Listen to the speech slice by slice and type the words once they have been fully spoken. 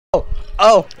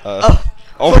Oh.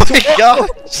 Oh my god!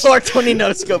 420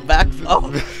 no scope back.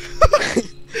 Oh.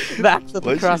 Back to the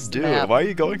What cross did you do? map. Why are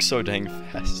you going so dang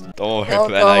fast? Don't worry, Oh,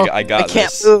 man. no. I got I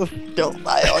can't this. move. Don't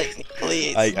violate me,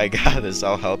 please. I got this.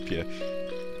 I'll help you.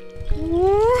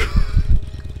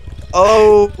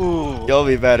 Oh. You'll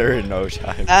be better in no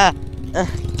time.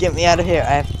 Get me out of here.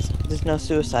 There's no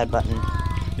suicide button.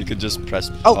 You could just press.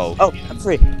 Oh, I'm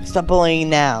free. Stop bullying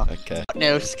now. Okay.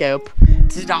 No scope.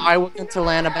 Today we're going to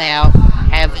learn about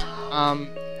having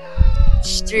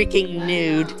streaking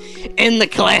nude in the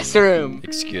classroom.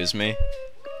 Excuse me.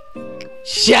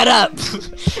 Shut up.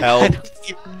 Help.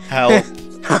 Help.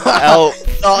 Help.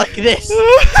 Not like this.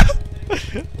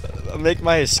 Make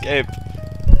my escape.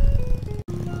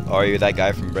 Oh, are you that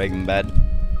guy from Breaking Bad?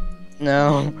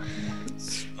 No.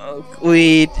 Smoke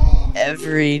weed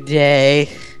every day.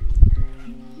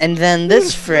 And then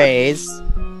this phrase.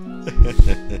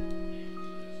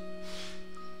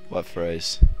 What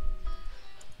phrase?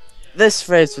 This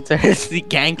phrase with there's the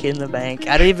gank in the bank.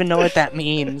 I don't even know what that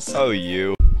means. Oh,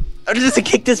 you. I'm just to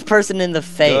kick this person in the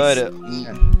face. Good.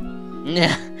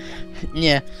 Yeah.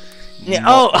 Yeah. Yeah.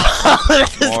 Oh,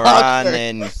 this is Moron awkward.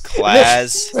 in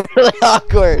class. This is really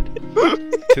awkward.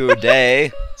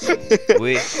 Today,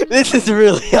 we. This is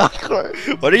really awkward.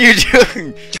 What are you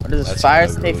doing? What is this? That's Fire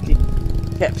kinda safety.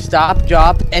 Okay, stop,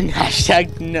 drop, and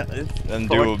hashtag no. Then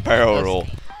do a barrel roll.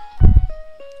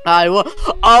 I will.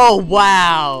 Oh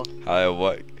wow.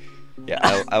 What?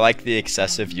 Yeah, I like the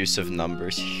excessive use of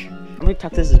numbers. Let me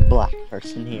talk to this black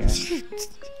person here.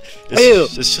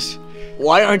 It's just.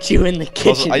 Why aren't you in the kitchen?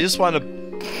 Also, I just want to.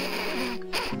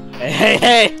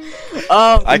 Hey.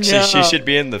 Oh, Actually, no. she should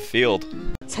be in the field.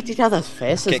 Touch each other's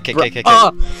faces, Okay.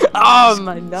 Oh,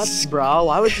 my nuts, bro.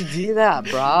 Why would you do that,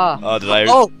 bro? Oh,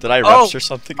 did I rupture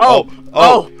something? Oh,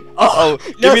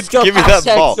 give me that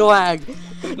ball. Swag.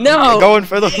 No. Going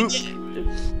for the hoop.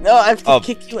 No, I have to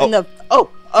kick you in the. Oh.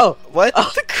 What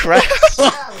the crap?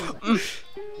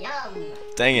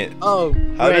 Dang it. Oh.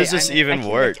 How does this even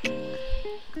work?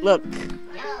 Look.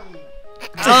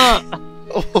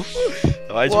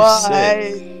 Why'd you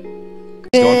sit?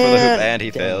 He's going for the hoop and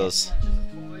he fails.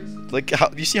 Like,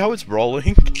 you see how it's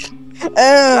rolling?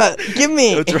 Give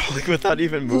me. It's rolling without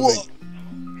even moving.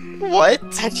 What?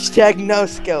 Hashtag no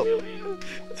scope.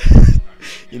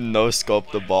 You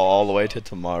no-scope the ball all the way to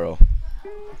tomorrow.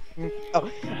 Oh,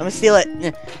 I'm gonna steal it.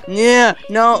 Yeah,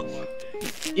 no.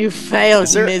 You failed.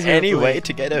 Is there miserably. any way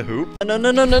to get a hoop? No.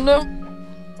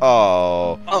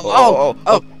 Oh.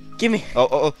 Give me.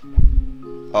 Oh.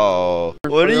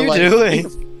 What are you doing?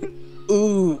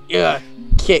 Ooh, yeah.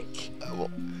 Kick.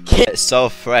 It's so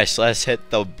fresh. Let's hit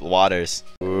the waters.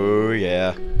 Ooh,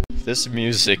 yeah. This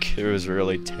music, it was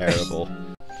really terrible.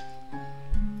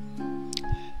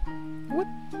 What?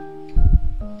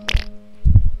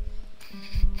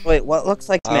 Wait, what looks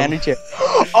like manager?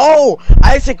 Oh,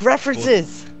 Isaac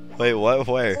references. Wait, what?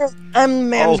 Where? And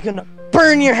man's gonna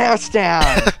burn your house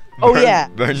down.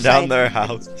 Burn down their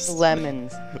house.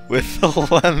 Lemons. With the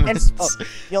lemons. And,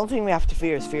 the only thing we have to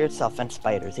fear is fear itself and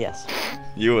spiders. Yes.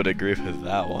 You would agree with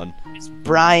that one. It's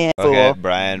Brian. Okay,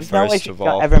 Brian. There's no way First of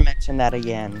all, ever mention that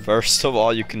again. First of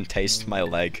all, you can taste my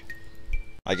leg.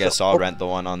 I guess I'll rent the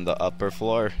one on the upper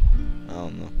floor. I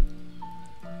don't know.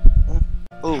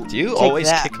 Ooh, do you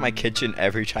always kick my kitchen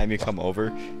every time you come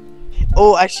over?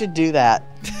 Oh, I should do that.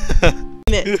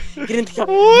 Get into the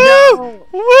Woo!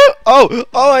 Woo! Oh,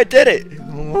 I did it!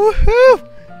 Woohoo!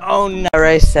 Oh no.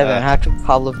 Race 7, how to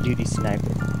Call of Duty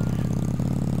sniper.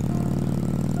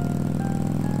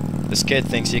 This kid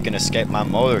thinks he can escape my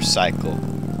motorcycle.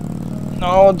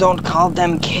 No, don't call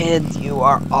them kids. You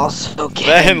are also kids.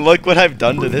 Man, look what I've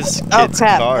done to this kid's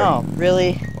car. No,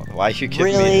 really? Why you give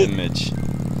me an image?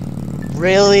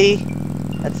 Really?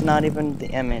 That's not even the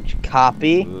image.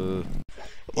 Copy.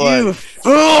 You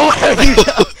fool!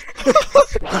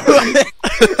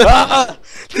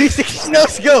 360 no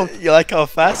scope. You like how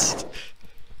fast?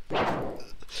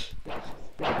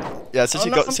 Yeah, since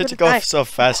you go so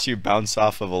fast, you bounce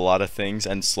off of a lot of things,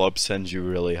 and slope sends you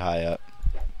really high up.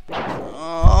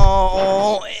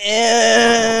 Oh,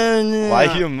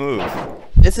 why you move?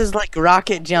 This is like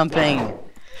rocket jumping,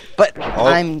 but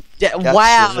I'm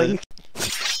wow.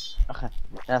 Okay,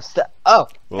 now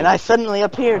and I suddenly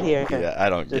appeared here. Yeah, I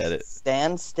don't get it.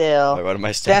 Stand still. Wait, what am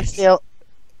I standing? Stand still.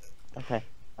 Okay.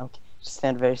 Just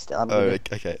stand very still.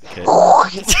 Okay.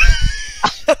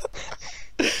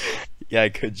 Yeah,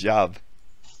 good job.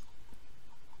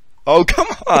 Oh, come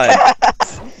on!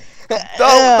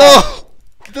 No!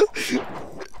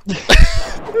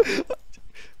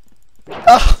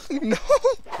 Oh,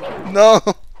 no!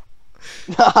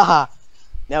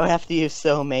 Now we have to use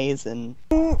so amazing.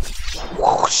 You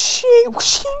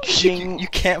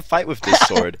can't fight with this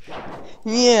sword.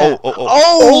 Yeah.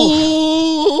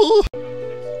 Oh!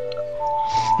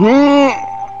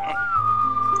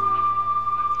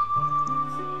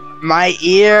 My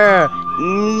ear.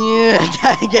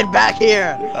 Get back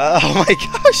here. Oh my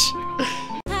gosh.